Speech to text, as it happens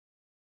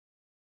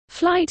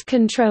Flight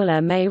controller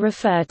may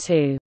refer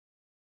to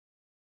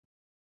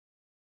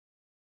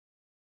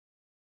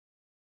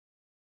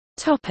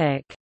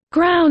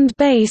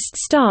ground-based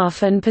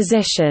staff and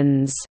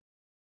positions.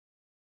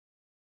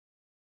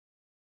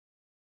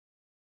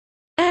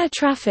 Air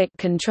traffic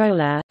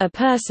controller, a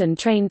person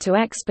trained to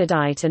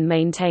expedite and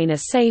maintain a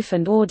safe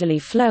and orderly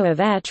flow of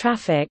air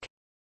traffic.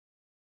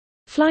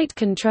 Flight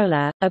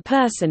controller, a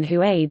person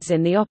who aids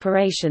in the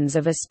operations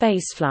of a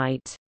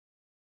spaceflight.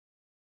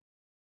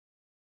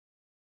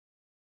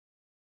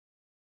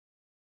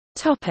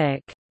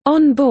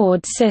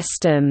 On-board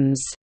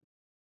systems.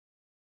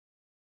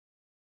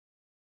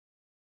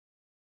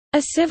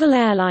 A civil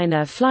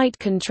airliner flight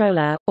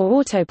controller, or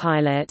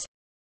autopilot.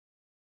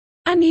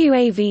 An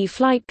UAV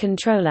flight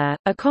controller,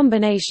 a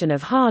combination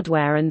of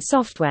hardware and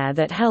software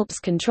that helps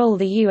control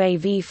the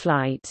UAV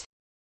flight.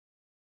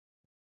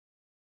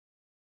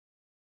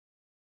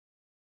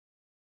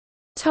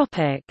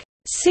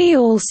 See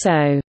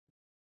also: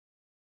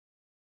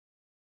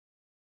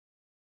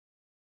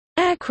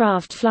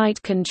 Aircraft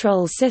flight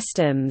control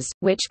systems,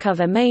 which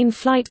cover main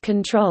flight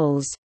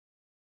controls.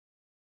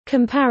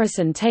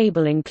 Comparison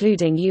table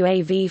including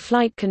UAV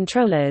flight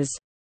controllers.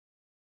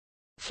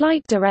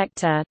 Flight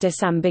director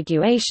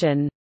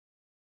disambiguation.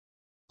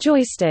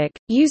 Joystick,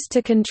 used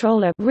to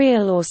control a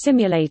real or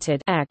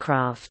simulated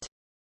aircraft.